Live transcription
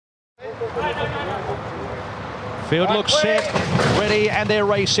Field looks set, ready, and they're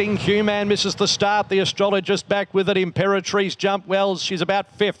racing. Q-Man misses the start. The astrologist back with it. Imperatriz jump well. She's about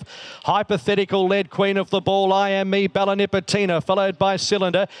fifth. Hypothetical led Queen of the Ball. I Am Me, Nipotina, followed by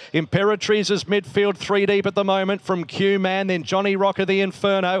Cylinder. Imperatriz is midfield, 3 deep at the moment from Q-Man. Then Johnny Rocker, the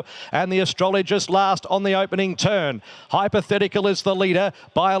Inferno, and the astrologist last on the opening turn. Hypothetical is the leader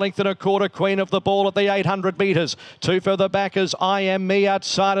by a length and a quarter. Queen of the Ball at the 800 metres. Two further back is I Am Me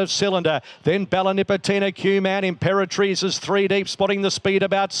outside of Cylinder. Then Nipotina, Q-Man. Imperatriz is 3 deep, spotting the speed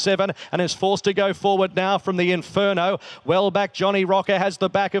about 7 and is forced to go forward now from the Inferno. Well back, Johnny Rocker has the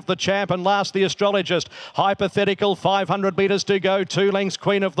back of the champ, and last the astrologist. Hypothetical, 500 metres to go. 2 lengths,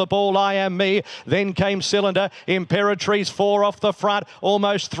 Queen of the Ball, I Am Me. Then came Cylinder. Imperatriz 4 off the front,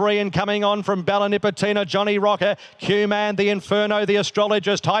 almost 3, and coming on from Nipotina, Johnny Rocker. Q-Man, the Inferno, the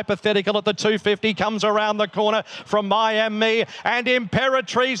astrologist. Hypothetical at the 250 comes around the corner from I Am Me, and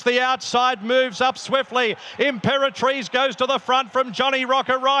Imperatriz, the outside, moves up swiftly. Imperatriz goes to the front from Johnny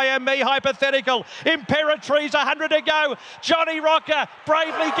Rocker. I Am Me, Hypothetical. Imperatriz, 100 to go. Johnny Rocker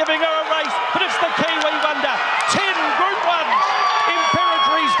bravely giving her a race, but it's the Kiwi Wonder. 10 Group 1s.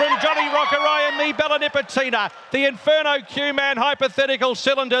 Imperatriz from Johnny Rocker. I Am Me, Nipotina. The Inferno, Q-Man, Hypothetical,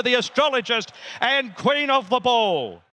 Cylinder, the astrologist, and Queen of the Ball.